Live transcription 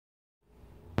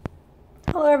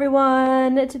Hello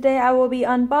everyone, today I will be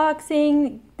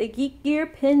unboxing the Geek Gear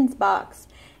pins box.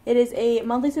 It is a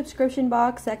monthly subscription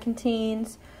box that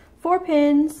contains 4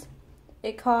 pins.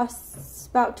 It costs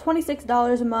about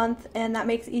 $26 a month, and that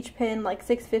makes each pin like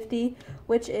 $6.50,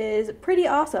 which is pretty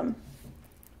awesome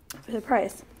for the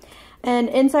price. And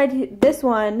inside this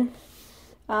one,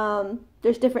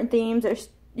 there's different themes.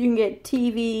 You can get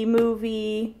TV,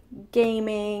 movie,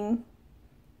 gaming,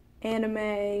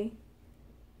 anime,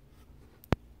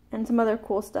 and some other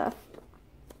cool stuff.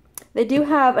 They do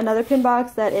have another pin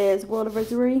box that is World of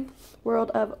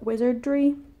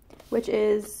Wizardry, which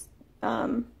is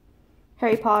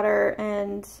Harry Potter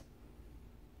and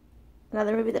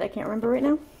another movie that I can't remember right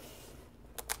now.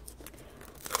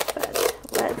 But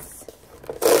let's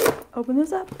open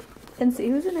this up and see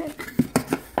who's in it.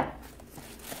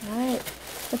 Alright,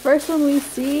 the first one we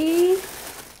see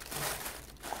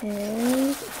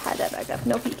is, hide that back up,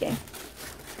 no peeking.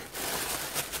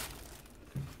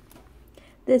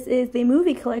 This is the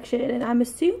movie collection, and I'm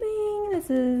assuming this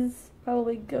is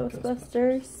probably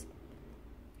Ghostbusters.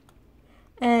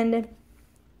 And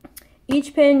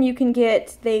each pin you can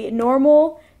get the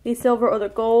normal, the silver, or the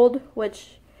gold,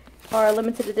 which are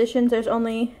limited editions. There's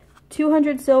only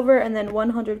 200 silver and then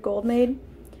 100 gold made.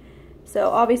 So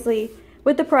obviously,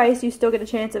 with the price, you still get a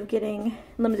chance of getting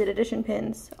limited edition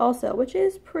pins also, which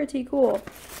is pretty cool.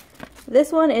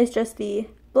 This one is just the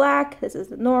black. This is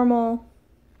the normal.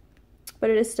 But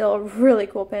it is still a really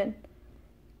cool pin.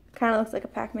 Kind of looks like a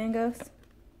Pac-Man ghost.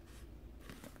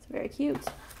 It's very cute.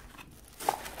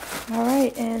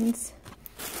 Alright, and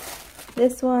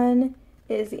this one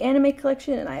is the anime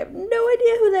collection, and I have no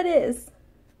idea who that is.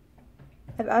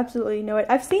 I have absolutely no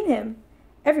idea. I've seen him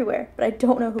everywhere, but I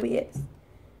don't know who he is.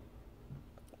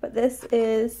 But this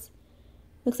is,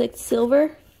 looks like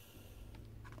silver.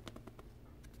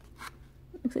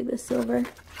 Looks like this silver.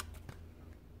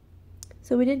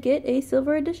 So we did get a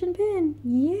silver edition pin.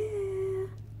 Yeah!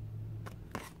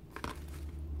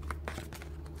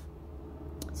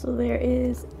 So there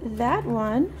is that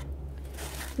one.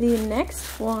 The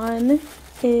next one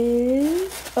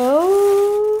is,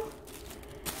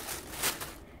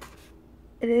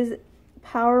 it is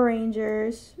Power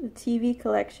Rangers, the TV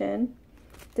collection.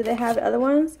 Do they have other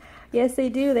ones? Yes, they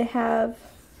do. They have,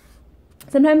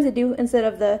 sometimes they do, instead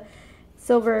of the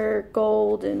silver,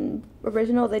 gold, and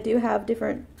original, they do have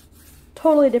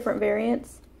totally different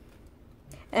variants.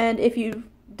 And if you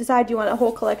decide you want a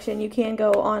whole collection, you can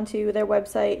go onto their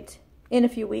website in a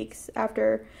few weeks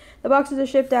after the boxes are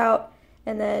shipped out,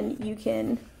 and then you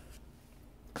can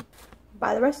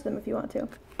buy the rest of them if you want to.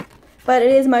 But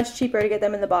it is much cheaper to get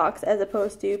them in the box as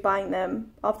opposed to buying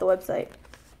them off the website.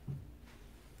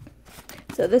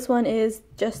 So this one is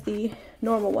just the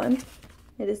normal one.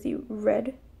 It is the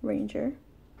Red Ranger.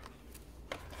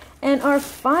 And our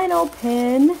final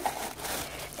pin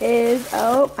is,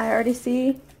 oh, I already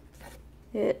see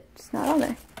it's not on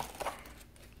there.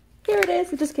 Here it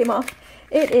is. It just came off.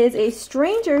 It is a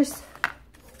Stranger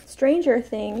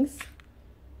Things,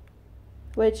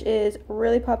 which is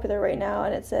really popular right now,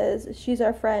 and it says she's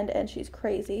our friend and she's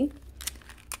crazy.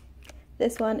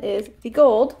 This one is the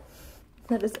gold.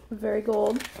 That is very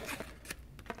gold.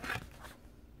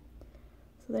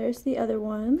 So there's the other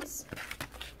ones.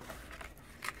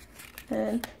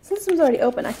 And since this one's already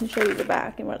open, I can show you the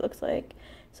back and what it looks like.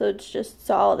 So it's just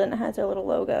solid, and it has their little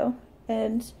logo.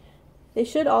 And they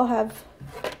should all have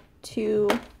 2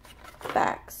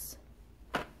 backs.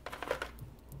 So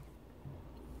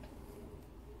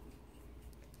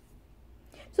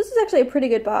this is actually a pretty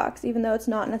good box, even though it's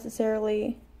not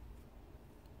necessarily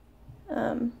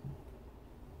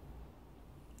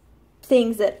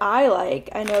things that I like.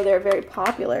 I know they're very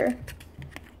popular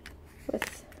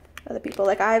with other people.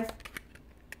 Like, I've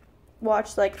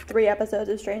watched like 3 episodes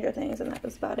of Stranger Things, and that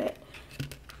was about it.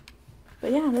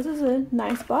 But yeah, this is a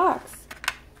nice box.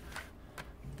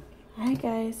 Alright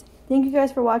guys, thank you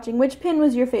guys for watching. Which pin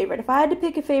was your favorite? If I had to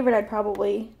pick a favorite, I'd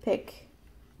probably pick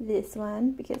this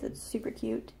one because it's super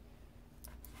cute.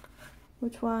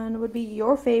 Which one would be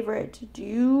your favorite? Do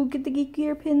you get the Geek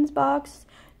Gear pins box?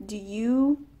 Do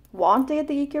you want to get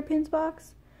the Geek Gear pins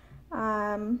box?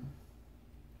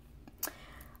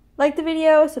 Like the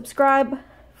video, subscribe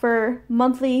for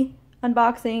monthly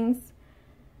unboxings,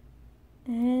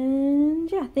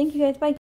 and yeah, thank you guys, bye.